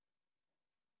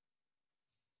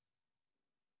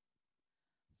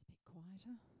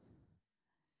quieter.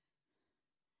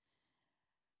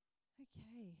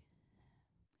 Okay.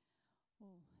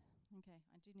 Oh, okay.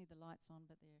 I do need the lights on,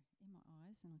 but they're in my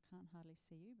eyes and I can't hardly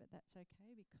see you, but that's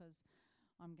okay because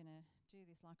I'm going to do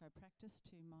this like I practiced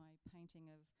to my painting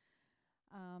of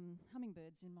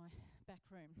hummingbirds in my back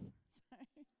room. So,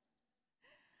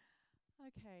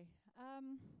 okay.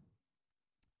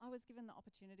 I was given the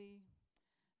opportunity,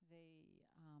 the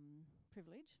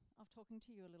privilege of talking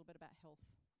to you a little bit about health.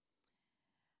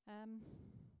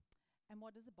 And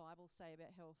what does the Bible say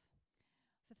about health?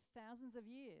 For thousands of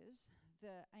years,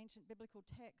 the ancient biblical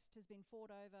text has been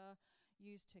fought over,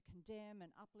 used to condemn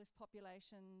and uplift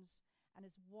populations, and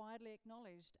is widely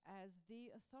acknowledged as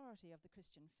the authority of the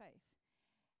Christian faith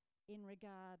in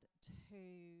regard to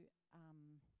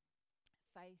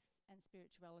faith and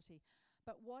spirituality.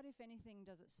 But what, if anything,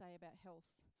 does it say about health?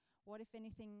 What, if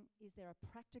anything, is there a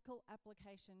practical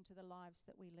application to the lives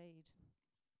that we lead?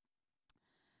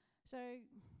 So,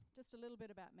 just a little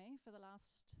bit about me. For the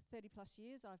last 30 plus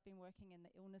years, I've been working in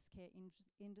the illness care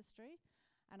industry,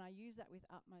 and I use that with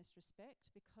utmost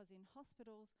respect because in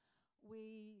hospitals,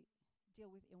 we deal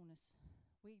with illness.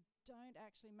 We don't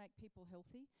actually make people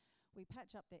healthy. We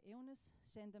patch up their illness,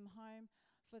 send them home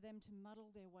for them to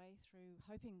muddle their way through,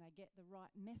 hoping they get the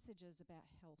right messages about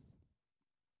health.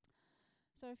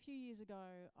 So a few years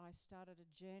ago, I started a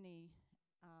journey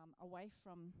away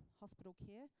from hospital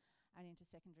care and into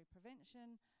secondary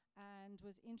prevention, and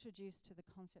was introduced to the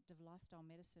concept of lifestyle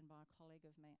medicine by a colleague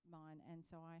of mine. And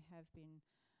so I have been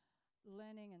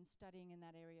learning and studying in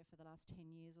that area for the last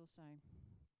 10 years or so.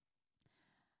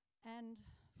 And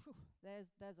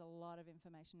there's a lot of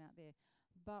information out there.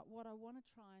 But what I want to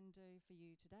try and do for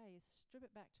you today is strip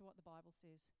it back to what the Bible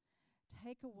says.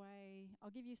 Take away,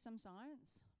 I'll give you some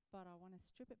science, but I want to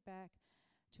strip it back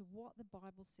to what the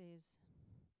Bible says.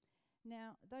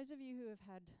 Now, those of you who have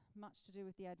had much to do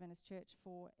with the Adventist Church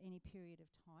for any period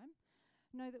of time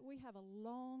know that we have a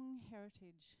long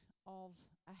heritage of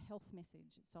a health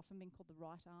message. It's often been called the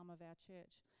right arm of our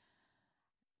church.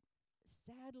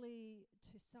 Sadly,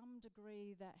 to some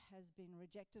degree, that has been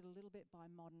rejected a little bit by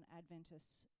modern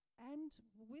Adventists, and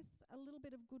with a little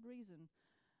bit of good reason.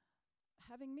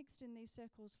 Having mixed in these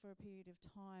circles for a period of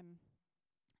time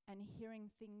and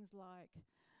hearing things like,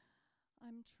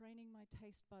 I'm training my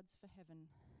taste buds for heaven.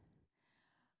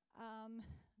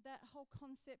 That whole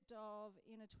concept of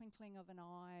in a twinkling of an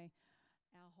eye,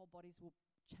 our whole bodies will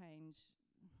change.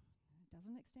 It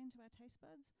doesn't extend to our taste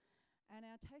buds. And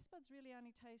our taste buds really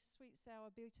only taste sweet,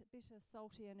 sour, bitter,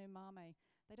 salty, and umami.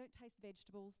 They don't taste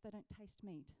vegetables. They don't taste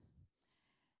meat.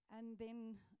 And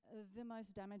then the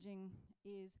most damaging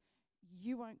is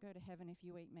you won't go to heaven if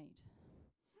you eat meat.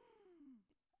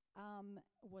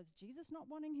 Was Jesus not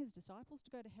wanting his disciples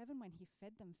to go to heaven when he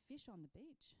fed them fish on the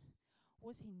beach?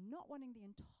 Was he not wanting the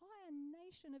entire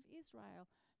nation of Israel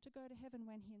to go to heaven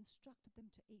when he instructed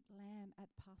them to eat lamb at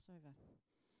Passover?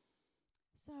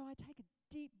 So I take a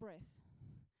deep breath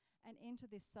and enter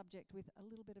this subject with a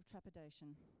little bit of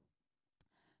trepidation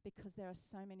because there are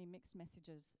so many mixed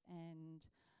messages, and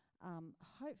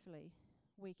hopefully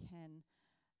we can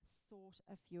sort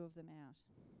a few of them out.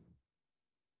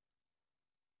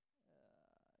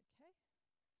 Okay.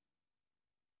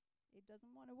 It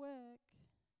doesn't want to work.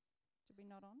 Should we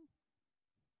not on?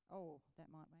 Oh,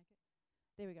 that might make it.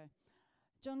 There we go.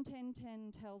 John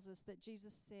 10:10 tells us that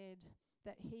Jesus said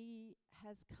that he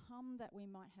has come that we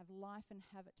might have life and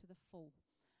have it to the full.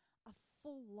 A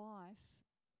full life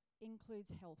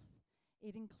includes health.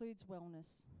 It includes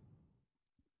wellness.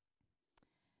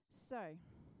 So,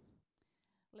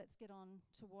 let's get on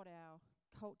to what our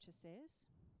culture says.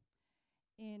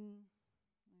 In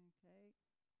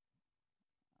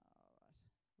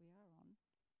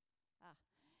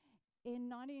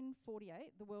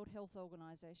 1948, the World Health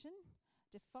Organization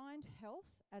defined health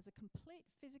as a complete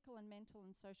physical and mental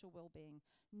and social well-being,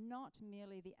 not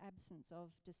merely the absence of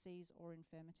disease or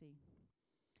infirmity.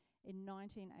 In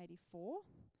 1984,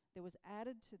 there was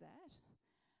added to that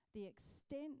the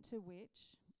extent to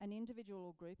which an individual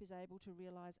or group is able to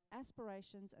realize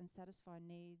aspirations and satisfy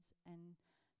needs and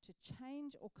to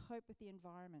change or cope with the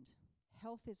environment.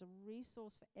 Health is a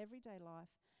resource for everyday life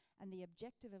and the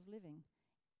objective of living.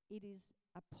 It is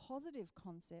a positive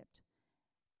concept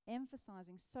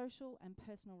emphasizing social and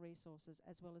personal resources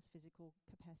as well as physical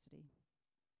capacity.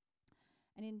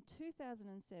 And in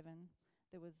 2007,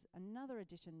 there was another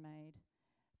addition made,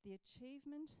 the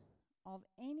achievement of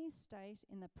any state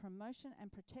in the promotion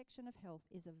and protection of health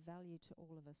is of value to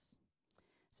all of us.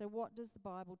 So what does the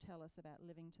Bible tell us about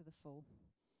living to the full?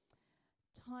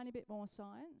 Tiny bit more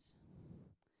science.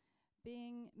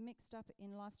 Being mixed up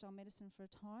in lifestyle medicine for a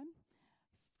time,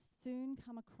 soon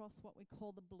come across what we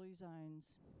call the blue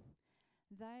zones.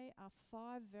 They are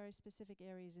 5 very specific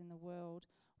areas in the world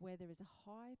where there is a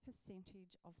high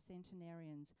percentage of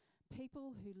centenarians,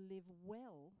 people who live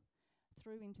well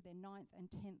through into their 9th and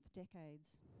 10th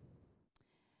decades.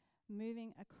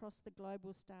 Moving across the globe,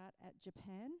 we'll start at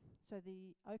Japan. So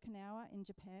the Okinawa in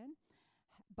Japan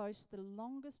boasts the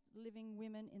longest living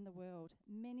women in the world,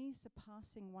 many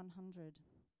surpassing 100.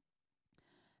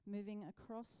 Moving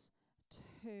across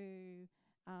to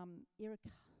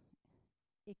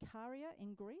Ikaria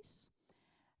in Greece.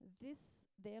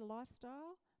 Their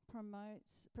lifestyle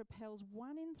propels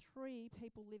 1 in 3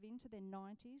 people live into their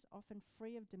 90s, often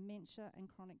free of dementia and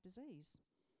chronic disease.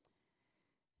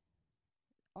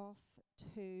 Off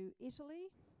to Italy,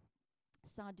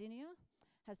 Sardinia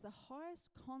has the highest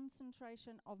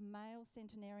concentration of male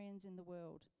centenarians in the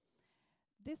world.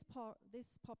 This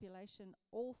population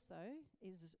also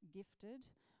is gifted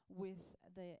with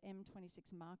the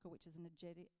M26 marker, which is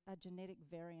a genetic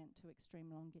variant to extreme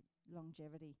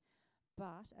longevity.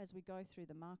 But as we go through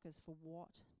the markers for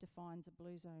what defines a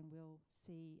blue zone, we'll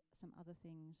see some other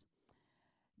things.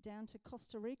 Down to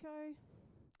Costa Rica,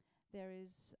 there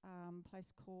is a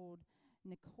place called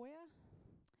Nicoya,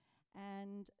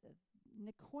 and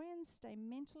Nicoyans stay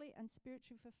mentally and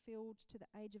spiritually fulfilled to the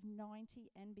age of 90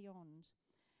 and beyond.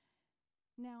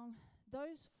 Now,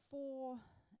 those 4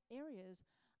 areas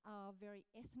are very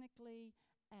ethnically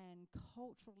and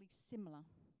culturally similar.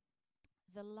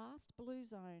 The last blue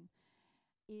zone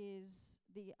is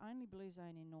the only blue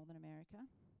zone in Northern America.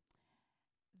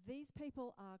 These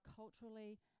people are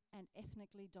culturally and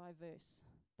ethnically diverse.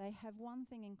 They have one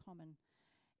thing in common.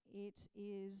 It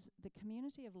is the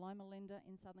community of Loma Linda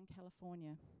in Southern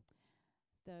California.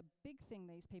 The big thing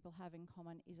these people have in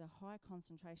common is a high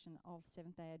concentration of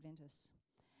Seventh-day Adventists.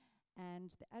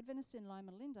 And the Adventists in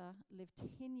Loma Linda live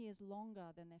 10 years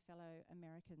longer than their fellow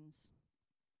Americans.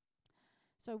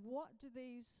 So what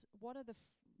are the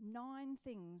 9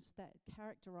 things that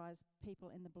characterize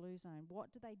people in the blue zone?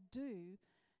 What do they do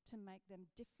to make them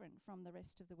different from the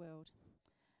rest of the world?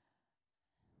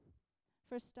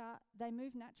 For a start, they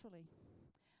move naturally.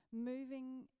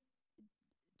 Moving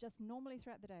just normally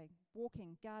throughout the day,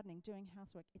 walking, gardening, doing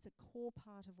housework, it's a core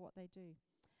part of what they do.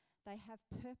 They have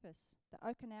purpose. The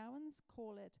Okinawans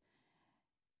call it,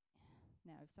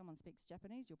 now if someone speaks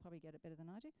Japanese, you'll probably get it better than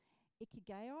I do,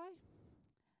 ikigai.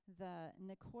 The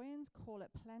Nicoyans call it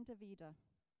plan de vida.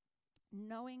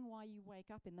 Knowing why you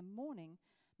wake up in the morning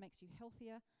makes you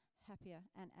healthier, happier,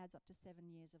 and adds up to 7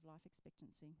 years of life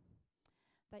expectancy.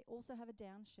 They also have a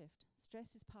downshift.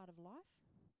 Stress is part of life,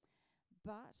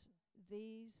 but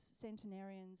these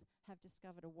centenarians have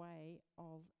discovered a way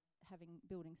of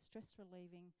building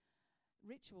stress-relieving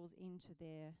rituals into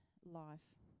their life.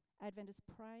 Adventists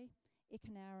pray,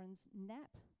 Okinawans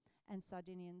nap, and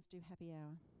Sardinians do happy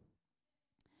hour.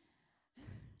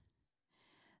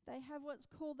 They have what's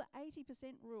called the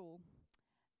 80% rule.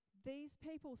 These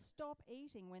people stop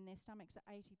eating when their stomachs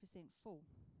are 80% full,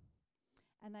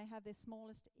 and they have their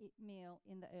smallest meal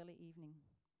in the early evening.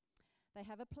 They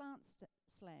have a plant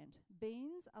slant.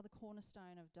 Beans are the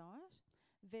cornerstone of diet.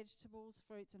 Vegetables,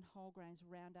 fruits, and whole grains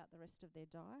round out the rest of their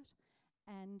diet,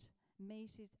 and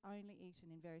meat is only eaten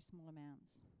in very small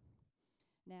amounts.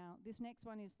 Now, this next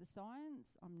one is the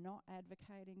science. I'm not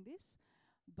advocating this,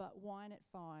 but wine at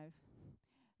 5.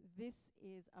 This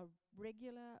is a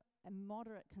regular and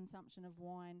moderate consumption of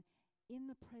wine in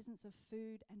the presence of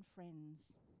food and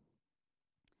friends.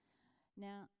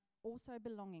 Now, also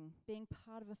belonging, being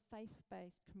part of a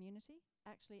faith-based community,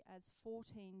 actually adds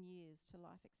 14 years to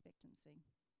life expectancy.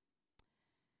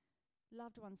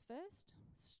 Loved ones first,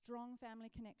 strong family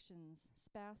connections,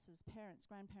 spouses, parents,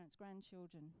 grandparents,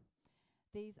 grandchildren.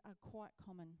 These are quite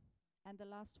common. And the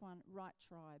last one, right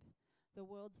tribe. The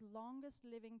world's longest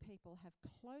living people have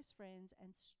close friends and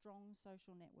strong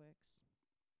social networks.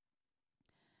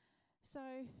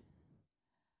 So,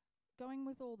 going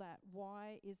with all that,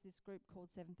 why is this group called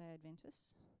Seventh-day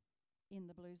Adventists in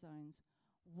the Blue Zones?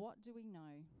 What do we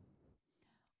know?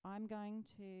 I'm going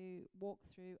to walk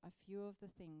through a few of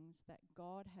the things that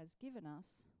God has given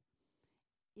us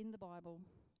in the Bible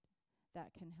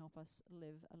that can help us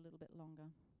live a little bit longer.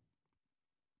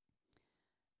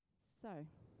 So,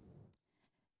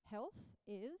 health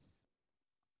is,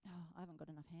 I haven't got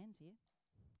enough hands here.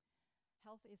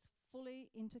 Health is fully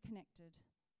interconnected.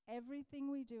 Everything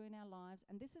we do in our lives,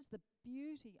 and this is the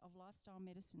beauty of lifestyle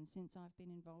medicine since I've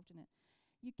been involved in it.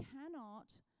 You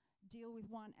cannot deal with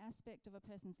one aspect of a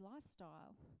person's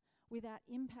lifestyle without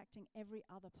impacting every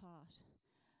other part.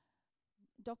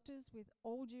 Doctors, with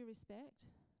all due respect,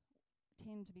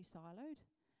 tend to be siloed,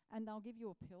 And they'll give you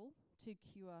a pill to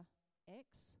cure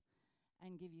X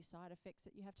and give you side effects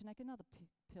that you have to take another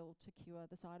pill to cure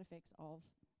the side effects of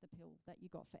the pill that you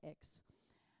got for X.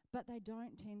 But they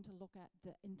don't tend to look at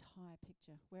the entire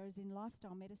picture, whereas in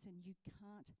lifestyle medicine, you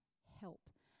can't help.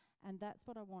 And that's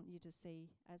what I want you to see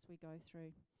as we go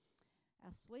through.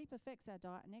 Our sleep affects our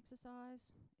diet and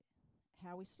exercise.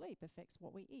 How we sleep affects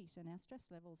what we eat and our stress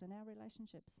levels and our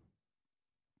relationships.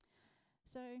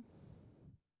 So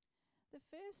the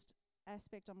first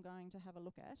aspect I'm going to have a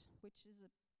look at, which is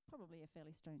probably a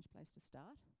fairly strange place to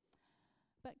start,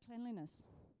 but cleanliness.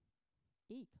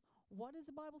 Eek. What does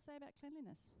the Bible say about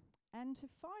cleanliness? And to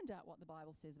find out what the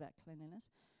Bible says about cleanliness,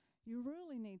 you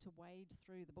really need to wade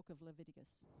through the book of Leviticus.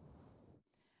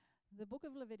 The book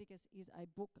of Leviticus is a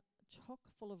book chock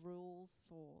full of rules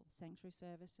for sanctuary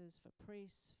services, for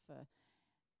priests, for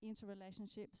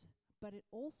interrelationships, but it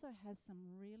also has some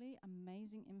really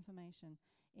amazing information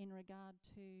in regard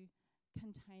to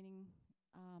containing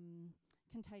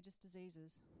contagious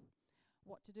diseases,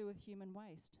 what to do with human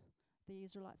waste. The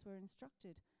Israelites were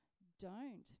instructed,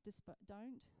 don't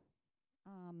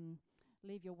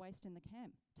leave your waste in the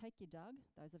camp. Take your dug.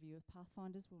 Those of you with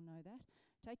Pathfinders will know that.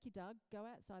 Take your dug, go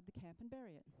outside the camp and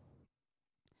bury it.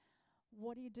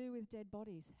 What do you do with dead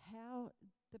bodies? How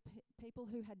the people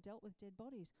who had dealt with dead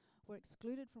bodies were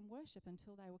excluded from worship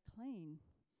until they were clean.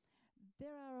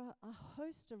 There are a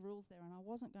host of rules there, and I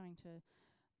wasn't going to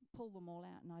pull them all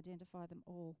out and identify them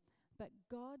all. But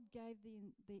God gave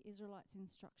the Israelites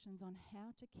instructions on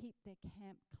how to keep their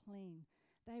camp clean.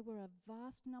 They were a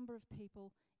vast number of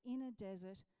people in a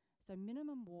desert, so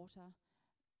minimum water,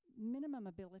 minimum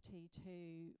ability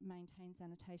to maintain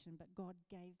sanitation, but God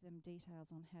gave them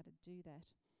details on how to do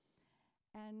that.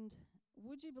 And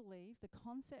would you believe the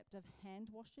concept of hand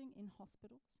washing in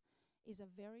hospitals is a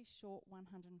very short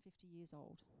 150 years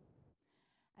old?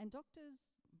 And doctors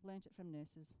learnt it from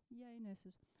nurses. Yay,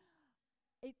 nurses.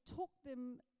 It took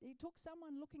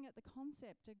someone looking at the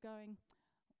concept of going,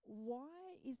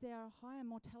 why is there a higher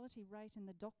mortality rate in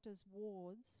the doctor's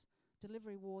wards,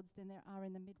 delivery wards, than there are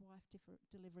in the midwife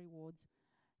delivery wards?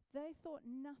 They thought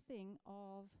nothing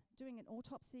of doing an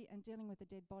autopsy and dealing with a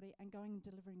dead body and going and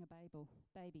delivering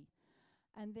a baby.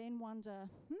 And then wonder,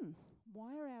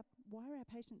 why are our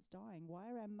patients dying? Why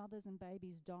are our mothers and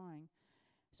babies dying?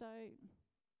 So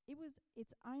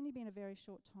it's only been a very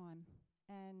short time.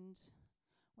 And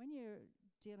when you're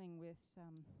dealing with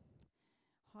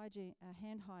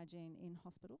hand hygiene in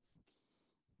hospitals,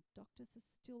 doctors are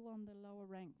still on the lower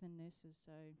rank than nurses.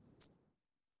 So,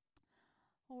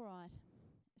 all right.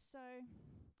 So,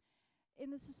 in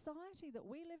the society that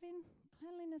we live in,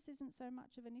 cleanliness isn't so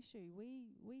much of an issue.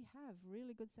 We have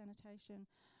really good sanitation.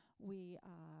 We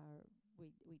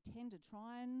tend to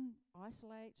try and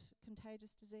isolate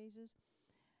contagious diseases.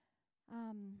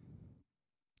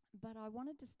 But I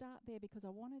wanted to start there because I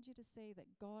wanted you to see that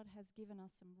God has given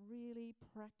us some really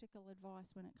practical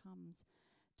advice when it comes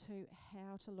to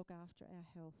how to look after our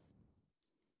health.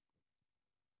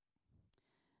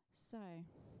 So,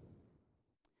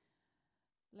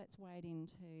 let's wade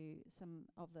into some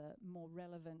of the more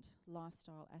relevant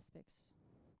lifestyle aspects.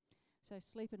 So,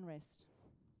 sleep and rest.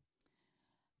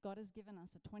 God has given us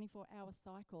a 24-hour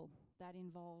cycle that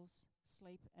involves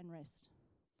sleep and rest.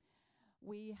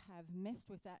 We have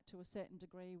messed with that to a certain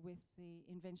degree with the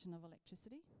invention of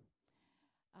electricity.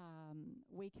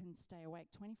 We can stay awake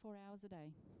 24 hours a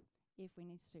day if we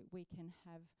need to. We can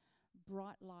have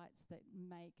bright lights that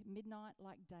make midnight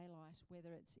like daylight,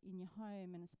 whether it's in your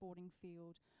home, in a sporting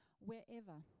field,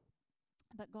 wherever.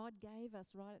 But God gave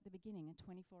us right at the beginning a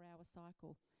 24-hour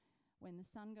cycle. When the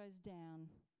sun goes down,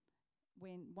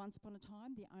 when once upon a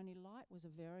time the only light was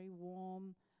a very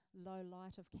warm, low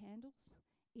light of candles,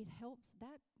 it helps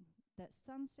that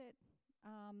sunset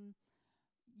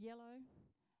yellow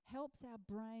helps our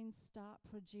brains start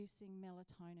producing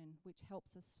melatonin, which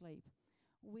helps us sleep.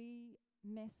 We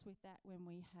mess with that when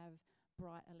we have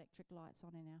bright electric lights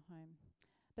on in our home.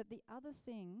 But the other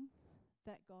thing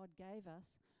that God gave us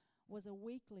was a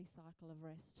weekly cycle of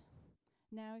rest.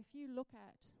 Now, if you look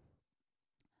at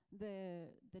the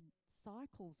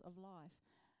cycles of life,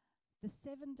 the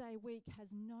 7-day week has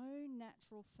no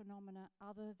natural phenomena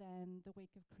other than the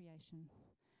week of creation.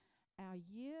 Our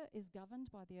year is governed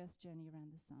by the Earth's journey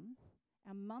around the sun.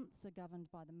 Our months are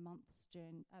governed by the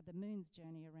moon's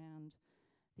journey around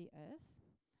the Earth.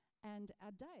 And our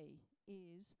day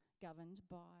is governed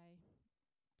by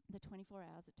the 24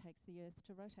 hours it takes the Earth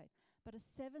to rotate. But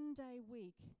a 7-day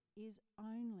week is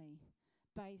only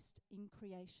based in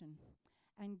creation.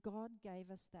 And God gave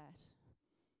us that.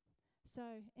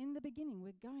 So in the beginning,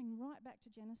 we're going right back to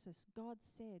Genesis. God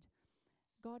said,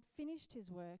 God finished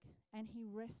his work and he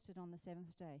rested on the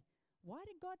seventh day. Why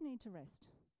did God need to rest?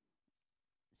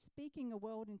 Speaking a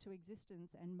world into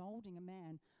existence and moulding a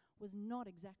man was not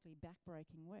exactly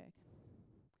backbreaking work.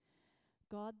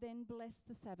 God then blessed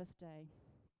the Sabbath day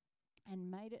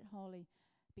and made it holy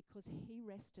because he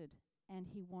rested and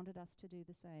he wanted us to do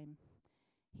the same.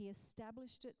 He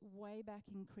established it way back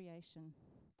in creation.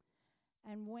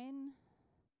 And when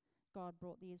God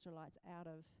brought the Israelites out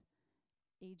of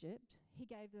Egypt, he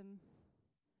gave them...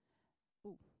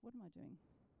 Oh, what am I doing?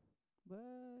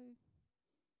 Whoa.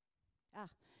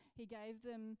 He gave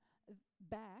them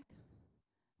back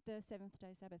the seventh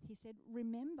day Sabbath. He said,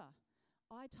 remember,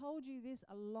 I told you this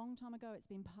a long time ago. It's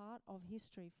been part of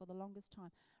history for the longest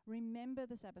time. Remember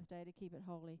the Sabbath day to keep it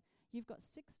holy. You've got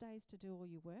 6 days to do all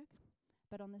your work,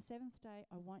 but on the seventh day,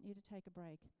 I want you to take a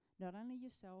break. Not only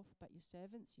yourself, but your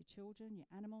servants, your children, your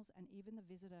animals, and even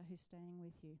the visitor who's staying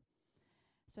with you.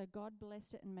 So God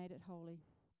blessed it and made it holy.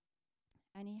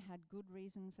 And he had good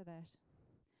reason for that.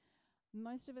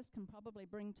 Most of us can probably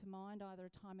bring to mind either a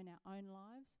time in our own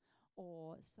lives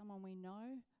or someone we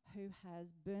know who has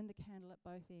burned the candle at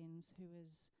both ends, who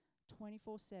is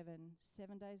 24/7,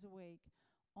 7 days a week,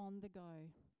 on the go.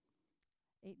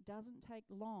 It doesn't take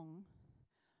long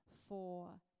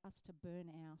for us to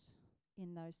burn out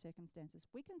in those circumstances.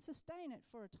 We can sustain it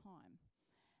for a time.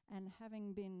 And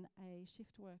having been a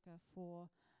shift worker for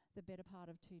the better part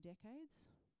of 2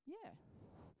 decades, yeah,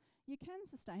 you can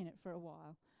sustain it for a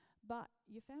while. But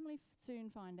your family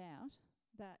soon find out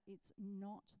that it's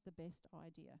not the best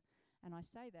idea. And I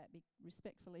say that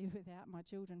respectfully without my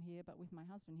children here, but with my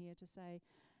husband here, to say,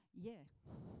 yeah,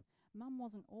 Mum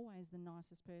wasn't always the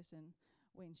nicest person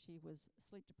when she was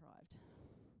sleep deprived.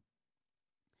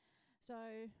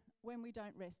 So when we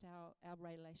don't rest, our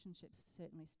relationships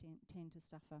certainly tend to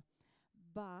suffer.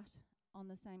 But on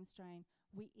the same strain,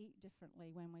 we eat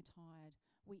differently when we're tired.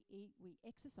 We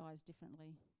exercise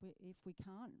differently. If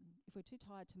we're too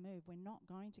tired to move, we're not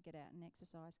going to get out and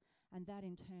exercise, and that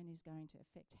in turn is going to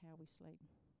affect how we sleep.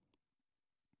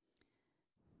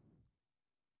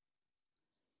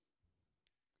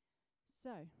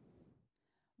 So,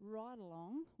 right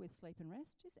along with sleep and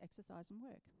rest is exercise and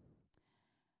work.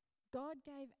 God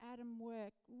gave Adam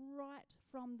work right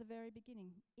from the very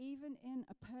beginning. Even in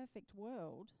a perfect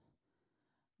world,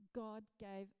 God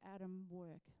gave Adam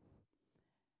work.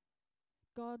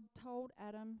 God told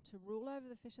Adam to rule over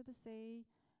the fish of the sea,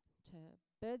 to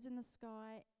birds in the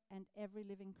sky, and every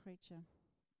living creature.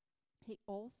 He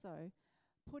also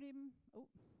put him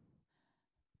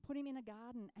in a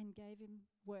garden and gave him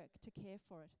work to care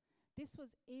for it. This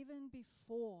was even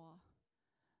before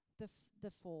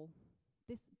the fall.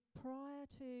 Prior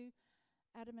to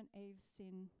Adam and Eve's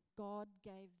sin, God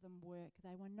gave them work.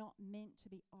 They were not meant to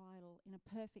be idle. In a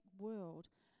perfect world,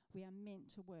 we are meant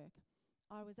to work.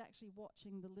 I was actually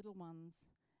watching the little ones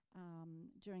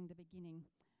during the beginning.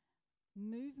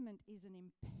 Movement is an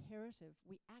imperative.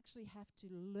 We actually have to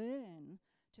learn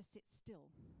to sit still.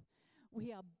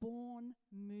 We are born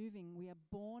moving. We are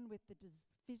born with the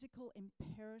physical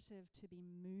imperative to be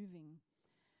moving.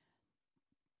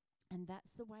 And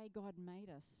that's the way God made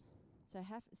us. So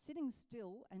sitting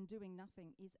still and doing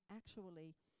nothing is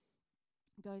actually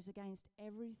goes against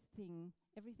everything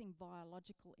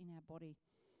biological in our body.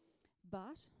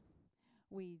 But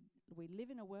we live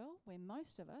in a world where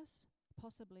most of us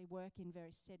possibly work in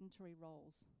very sedentary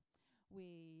roles.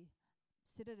 We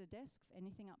sit at a desk for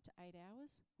anything up to 8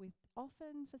 hours, with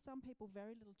often, for some people,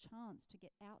 very little chance to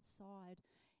get outside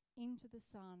into the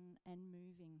sun and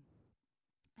moving.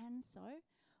 And so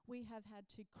we have had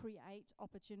to create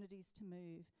opportunities to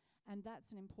move, and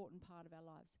that's an important part of our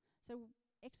lives. So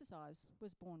exercise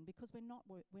was born because we're not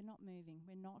moving,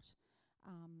 we're not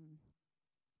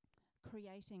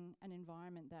creating an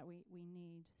environment that we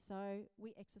need. So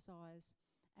we exercise,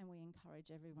 and we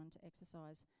encourage everyone to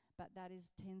exercise, but that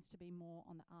tends to be more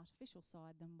on the artificial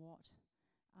side than what,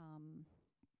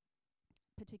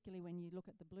 particularly when you look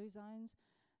at the blue zones,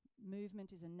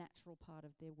 movement is a natural part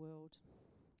of their world.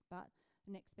 But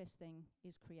the next best thing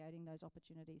is creating those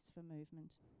opportunities for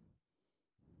movement.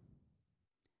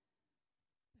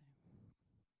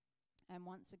 And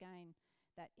once again,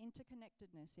 that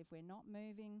interconnectedness, if we're not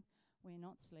moving, we're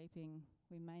not sleeping,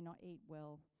 we may not eat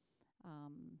well.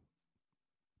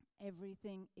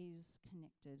 Everything is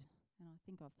connected. And I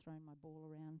think I've thrown my ball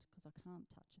around because I can't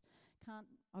touch it.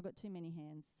 I've got too many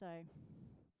hands. So,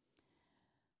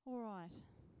 all right.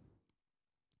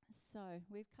 So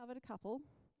we've covered a couple.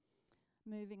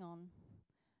 Moving on.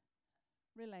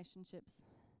 Relationships.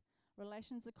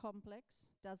 Relations are complex.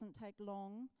 Doesn't take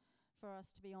long for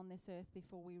us to be on this earth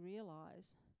before we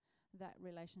realise that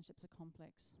relationships are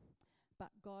complex. But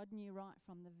God knew right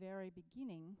from the very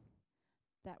beginning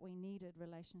that we needed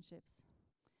relationships.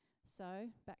 So,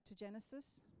 back to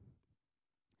Genesis.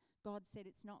 God said,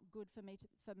 "It's not good for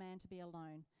man to be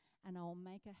alone, and I'll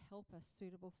make a helper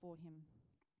suitable for him."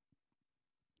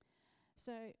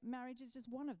 So, marriage is just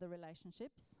one of the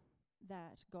relationships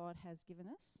that God has given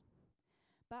us.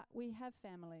 But we have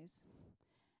families.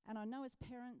 And I know as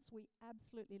parents, we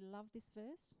absolutely love this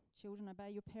verse. Children,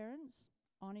 obey your parents,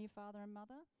 honour your father and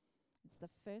mother. It's the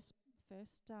first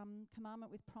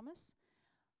commandment with promise.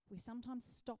 We sometimes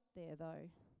stop there, though,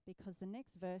 because the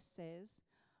next verse says,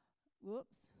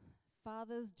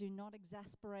 fathers, do not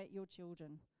exasperate your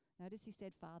children. Notice he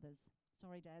said fathers.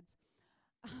 Sorry, dads.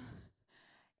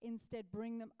 Instead,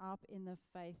 bring them up in the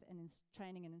faith and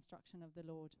training and instruction of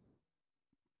the Lord.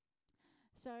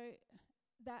 So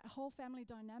that whole family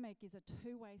dynamic is a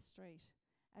two-way street.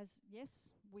 As yes,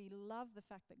 we love the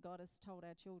fact that God has told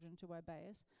our children to obey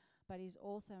us, but he's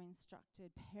also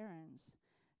instructed parents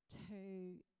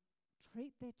to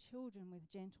treat their children with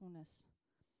gentleness.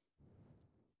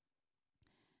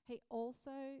 He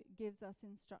also gives us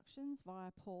instructions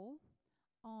via Paul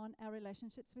on our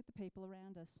relationships with the people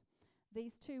around us.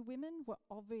 These two women were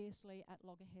obviously at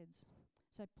loggerheads.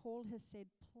 So Paul has said,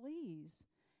 please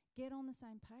get on the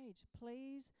same page.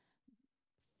 Please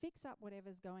fix up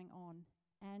whatever's going on.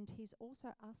 And he's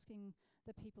also asking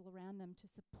the people around them to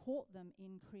support them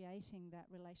in creating that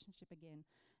relationship again,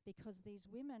 because these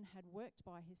women had worked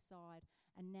by his side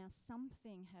and now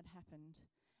something had happened.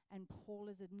 And Paul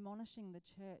is admonishing the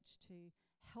church to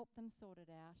help them sort it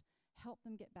out, help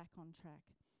them get back on track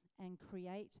and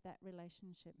create that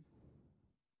relationship.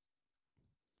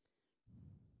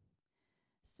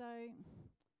 So,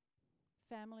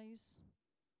 families,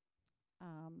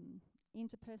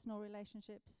 interpersonal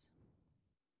relationships,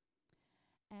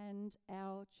 and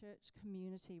our church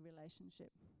community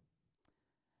relationship.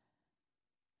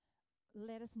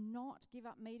 Let us not give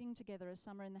up meeting together as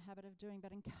some are in the habit of doing,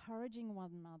 but encouraging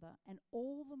one another, and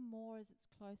all the more as it's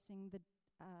closing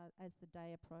as the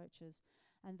day approaches,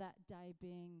 and that day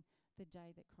being the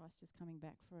day that Christ is coming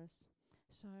back for us.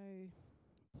 So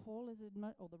Paul is,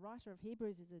 or the writer of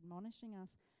Hebrews is admonishing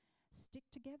us, stick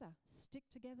together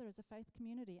as a faith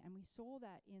community. And we saw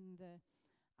that in the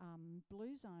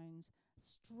blue zones.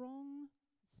 Strong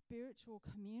spiritual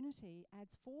community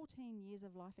adds 14 years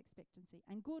of life expectancy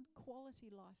and good quality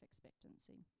life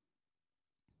expectancy.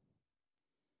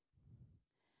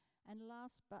 And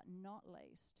last but not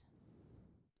least,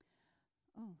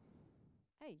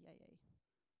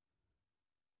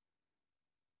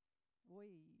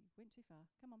 we went too far.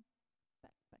 Come on,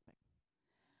 back.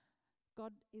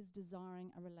 God is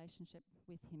desiring a relationship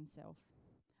with himself.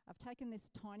 I've taken this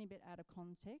tiny bit out of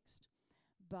context,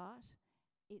 but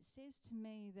it says to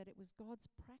me that it was God's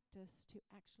practice to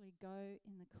actually go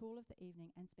in the cool of the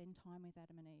evening and spend time with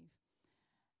Adam and Eve.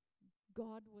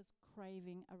 God was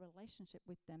craving a relationship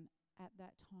with them at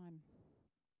that time.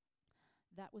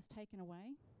 That was taken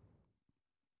away.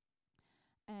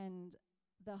 And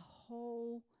the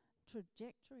whole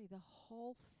trajectory, the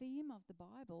whole theme of the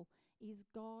Bible is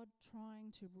God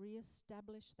trying to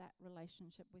re-establish that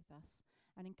relationship with us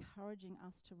and encouraging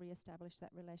us to re-establish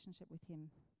that relationship with him.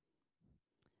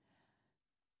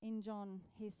 In John,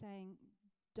 he's saying,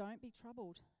 don't be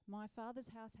troubled. My Father's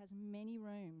house has many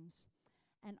rooms,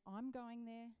 and I'm going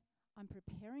there. I'm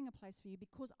preparing a place for you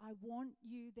because I want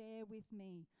you there with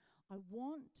me. I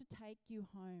want to take you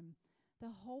home. The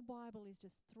whole Bible is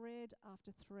just thread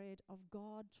after thread of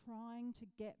God trying to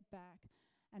get back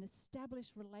and establish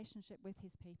relationship with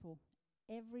his people,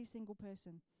 every single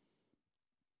person.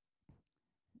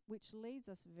 Which leads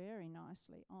us very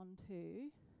nicely on to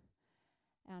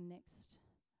our next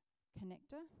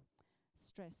connector,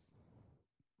 stress.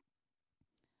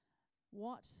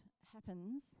 What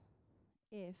happens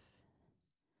if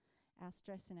our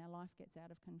stress in our life gets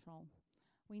out of control?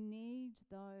 We need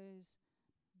those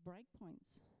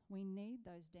breakpoints. We need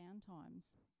those downtimes.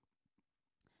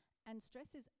 And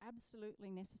stress is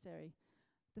absolutely necessary.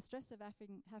 The stress of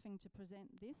having to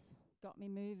present this got me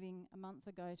moving a month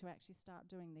ago to actually start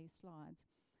doing these slides.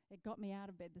 It got me out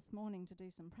of bed this morning to do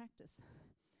some practice.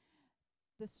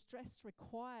 The stress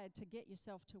required to get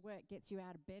yourself to work gets you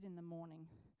out of bed in the morning.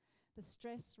 The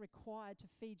stress required to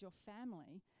feed your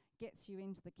family gets you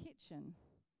into the kitchen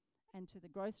and to the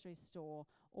grocery store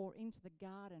or into the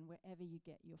garden, wherever you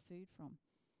get your food from.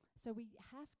 So we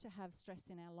have to have stress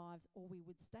in our lives, or we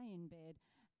would stay in bed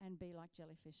and be like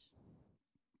jellyfish.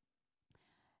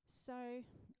 So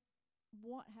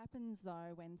what happens,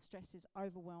 though, when stress is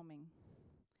overwhelming?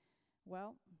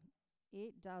 Well,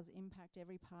 it does impact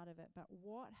every part of it. But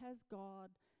what has God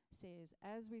says,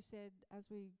 as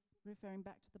we referring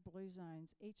back to the blue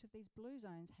zones, each of these blue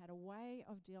zones had a way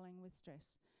of dealing with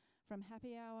stress, from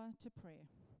happy hour to prayer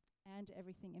and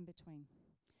everything in between.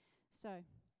 So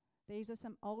these are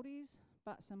some oldies,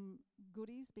 but some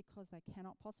goodies, because they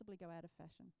cannot possibly go out of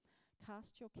fashion.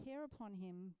 Cast your care upon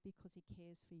him because he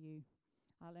cares for you.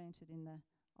 I learnt it in the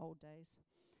old days.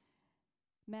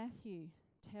 Matthew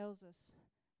tells us,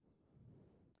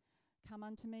 come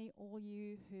unto me, all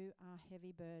you who are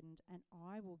heavy burdened, and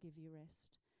I will give you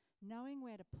rest. Knowing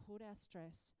where to put our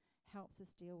stress helps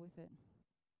us deal with it.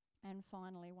 And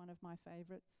finally, one of my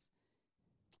favourites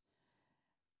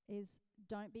is,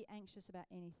 don't be anxious about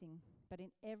anything, but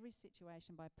in every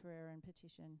situation by prayer and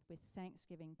petition, with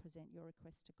thanksgiving present your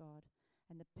request to God.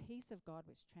 And the peace of God,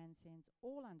 which transcends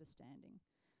all understanding,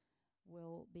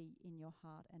 will be in your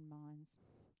heart and minds.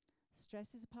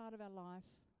 Stress is a part of our life.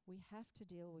 We have to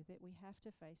deal with it. We have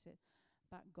to face it,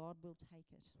 but God will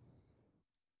take it.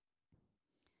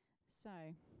 So,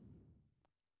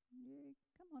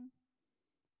 come on.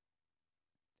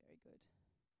 Very good.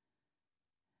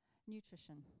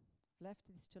 Nutrition. Left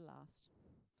this to last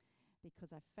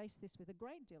because I faced this with a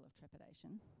great deal of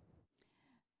trepidation.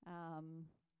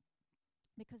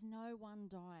 Because no one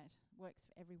diet works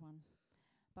for everyone.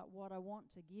 But what I want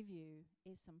to give you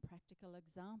is some practical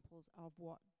examples of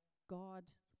what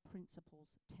God's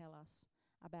principles tell us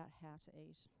about how to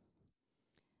eat.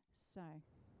 So,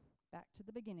 back to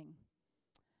the beginning.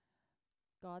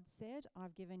 God said,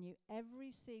 I've given you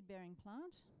every seed-bearing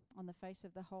plant on the face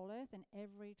of the whole earth, and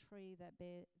every tree that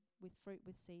bear with fruit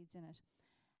with seeds in it.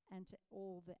 And to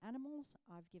all the animals,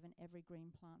 I've given every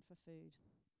green plant for food.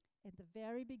 At the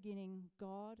very beginning,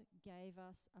 God gave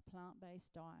us a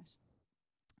plant-based diet.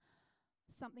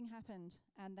 Something happened,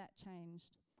 and that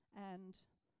changed. And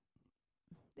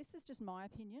this is just my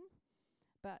opinion,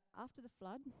 but after the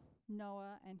flood,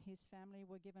 Noah and his family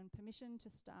were given permission to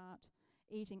start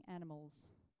eating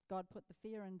animals. God put the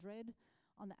fear and dread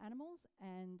on the animals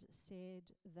and said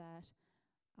that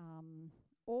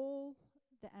all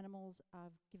the animals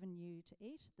I've given you to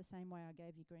eat the same way I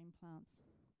gave you green plants.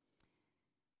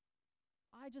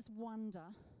 I just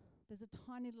wonder, there's a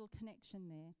tiny little connection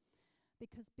there,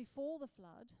 because before the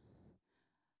flood,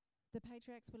 the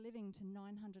patriarchs were living to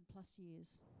 900 plus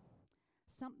years.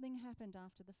 Something happened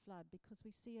after the flood, because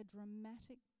we see a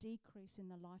dramatic decrease in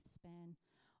the lifespan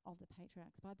of the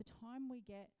patriarchs. By the time we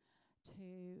get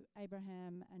to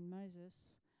Abraham and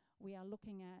Moses, we are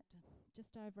looking at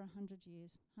just over 100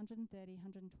 years, 130,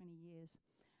 120 years.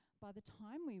 By the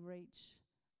time we reach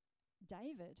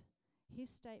David, his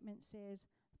statement says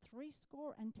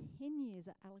 70 years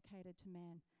are allocated to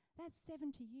man. That's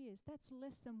 70 years. That's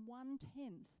less than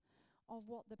 1/10 of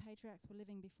what the patriarchs were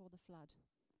living before the flood.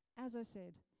 As I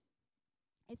said,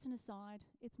 it's an aside,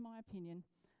 it's my opinion,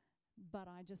 but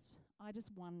I just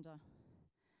wonder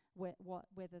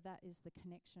whether that is the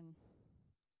connection.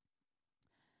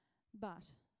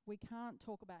 But we can't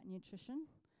talk about nutrition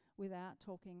without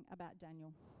talking about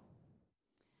Daniel.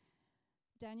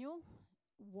 Daniel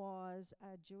was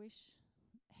a Jewish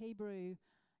Hebrew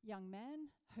young man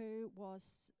who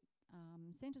was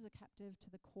sent as a captive to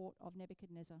the court of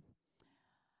Nebuchadnezzar.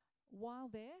 While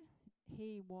there,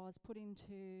 he was put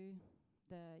into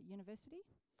the university,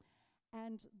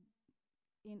 and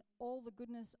in all the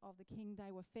goodness of the king,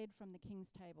 they were fed from the king's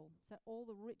table, so all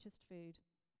the richest food.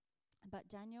 But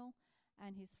Daniel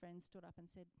and his friends stood up and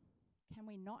said, can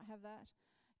we not have that?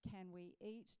 Can we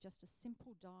eat just a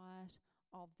simple diet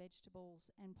of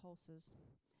vegetables and pulses?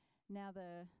 Now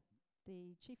the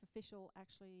chief official,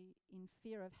 actually in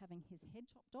fear of having his head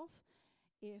chopped off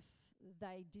if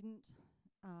they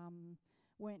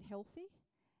weren't healthy,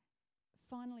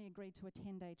 finally agreed to a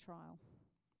 10-day trial.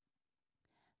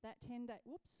 That 10-day,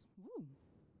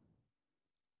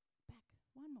 back,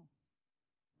 one more,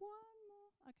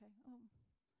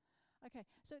 okay,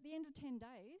 so at the end of 10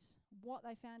 days, what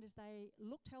they found is they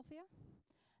looked healthier,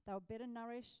 they were better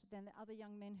nourished than the other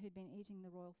young men who'd been eating the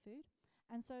royal food,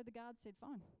 and so the guard said,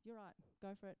 fine, you're right,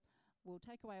 go for it, we'll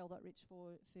take away all that rich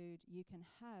food, you can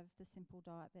have the simple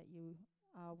diet that you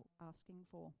are asking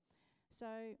for.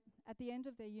 So at the end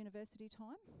of their university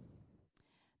time,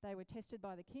 they were tested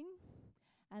by the king,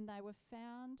 and they were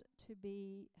found to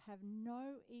have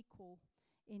no equal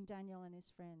in Daniel and his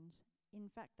friends. In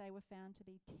fact, they were found to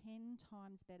be 10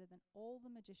 times better than all the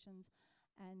magicians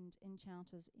and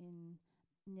enchanters in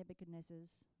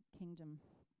Nebuchadnezzar's kingdom.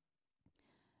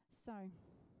 So,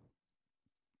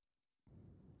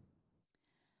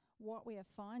 what we are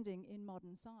finding in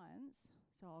modern science,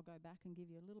 so I'll go back and give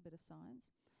you a little bit of science,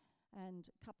 And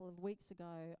a couple of weeks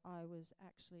ago, I was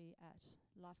actually at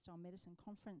Lifestyle Medicine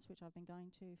Conference, which I've been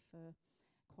going to for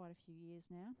quite a few years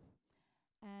now.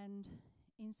 And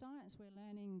in science, we're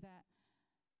learning that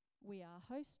we are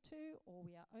host to, or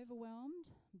we are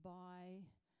overwhelmed by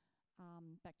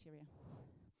bacteria.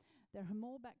 There are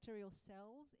more bacterial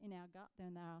cells in our gut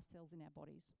than there are cells in our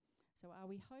bodies. So are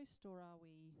we host or are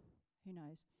we, who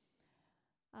knows?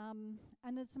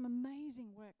 And there's some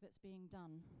amazing work that's being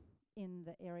done in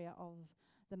the area of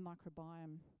the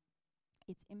microbiome,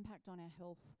 its impact on our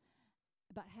health.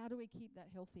 But how do we keep that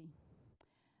healthy?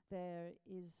 There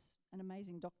is an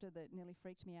amazing doctor that nearly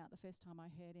freaked me out the first time I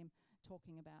heard him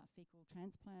talking about fecal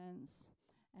transplants,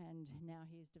 and now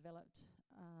he's developed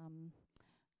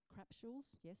capsules.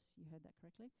 Yes, you heard that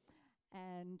correctly.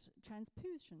 And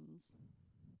transfusions.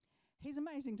 He's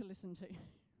amazing to listen to.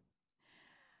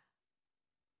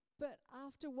 But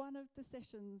after one of the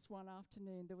sessions one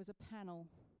afternoon, there was a panel.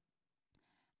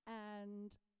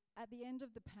 And at the end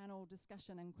of the panel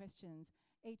discussion and questions,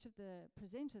 each of the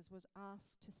presenters was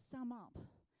asked to sum up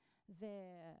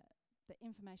the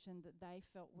information that they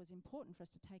felt was important for us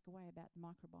to take away about the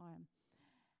microbiome.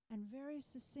 And very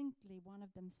succinctly, one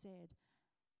of them said,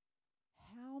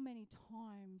 how many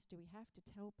times do we have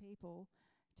to tell people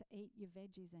to eat your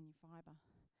veggies and your fibre?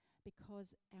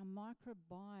 Because our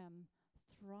microbiome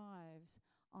thrives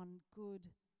on good,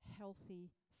 healthy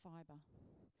fibre.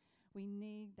 We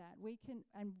need that. We can,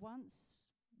 and once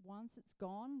it's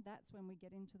gone, that's when we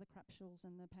get into the capsules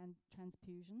and the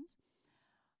transfusions.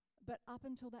 But up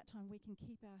until that time, we can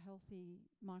keep our healthy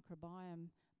microbiome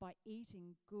by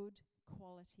eating good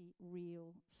quality,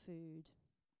 real food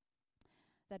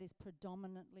that is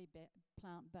predominantly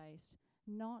plant-based,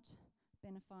 not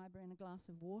benefiber in a glass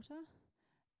of water,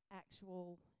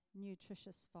 actual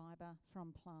nutritious fibre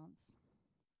from plants.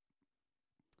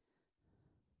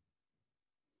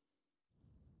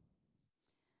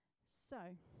 So,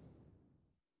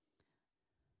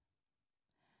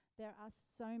 there are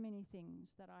so many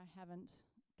things that I haven't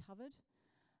covered.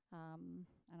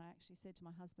 And I actually said to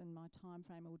my husband, my time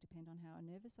frame will depend on how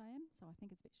nervous I am. So I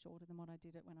think it's a bit shorter than what I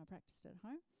did it when I practiced at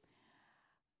home.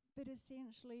 But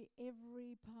essentially,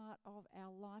 every part of our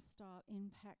lifestyle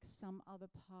impacts some other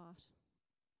part.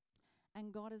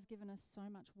 And God has given us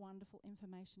so much wonderful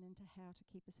information into how to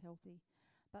keep us healthy.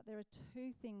 But there are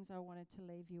two things I wanted to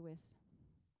leave you with.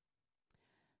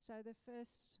 So the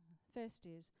first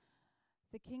is,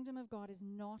 the kingdom of God is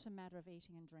not a matter of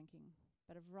eating and drinking,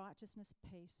 but of righteousness,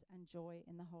 peace, and joy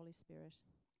in the Holy Spirit.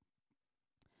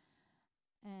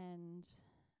 And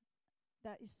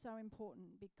that is so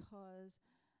important because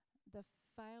the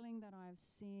failing that I've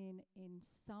seen in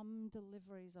some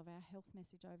deliveries of our health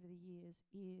message over the years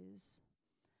is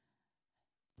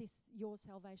your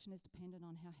salvation is dependent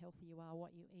on how healthy you are,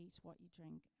 what you eat, what you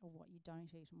drink, or what you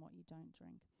don't eat and what you don't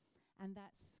drink. And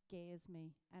that scares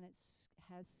me, and it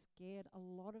has scared a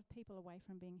lot of people away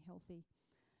from being healthy.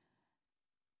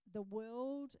 The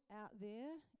world out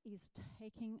there is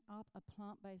taking up a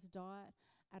plant-based diet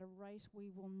at a rate we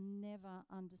will never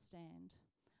understand.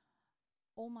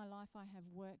 All my life I have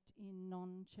worked in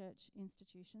non-church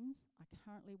institutions. I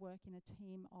currently work in a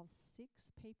team of 6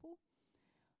 people.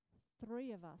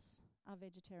 3 of us are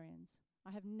vegetarians.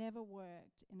 I have never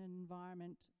worked in an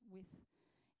environment with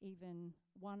even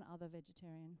one other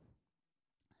vegetarian.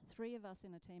 3 of us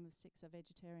in a team of 6 are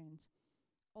vegetarians,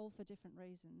 all for different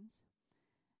reasons.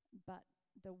 But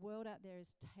the world out there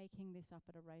is taking this up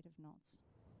at a rate of knots.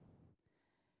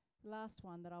 Last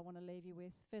one that I want to leave you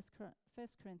with, 1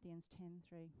 Corinthians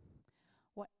 10:3.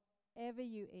 Whatever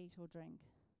you eat or drink,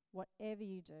 whatever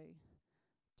you do,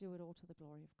 do it all to the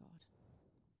glory of God.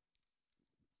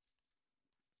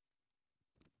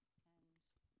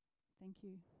 And thank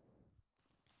you.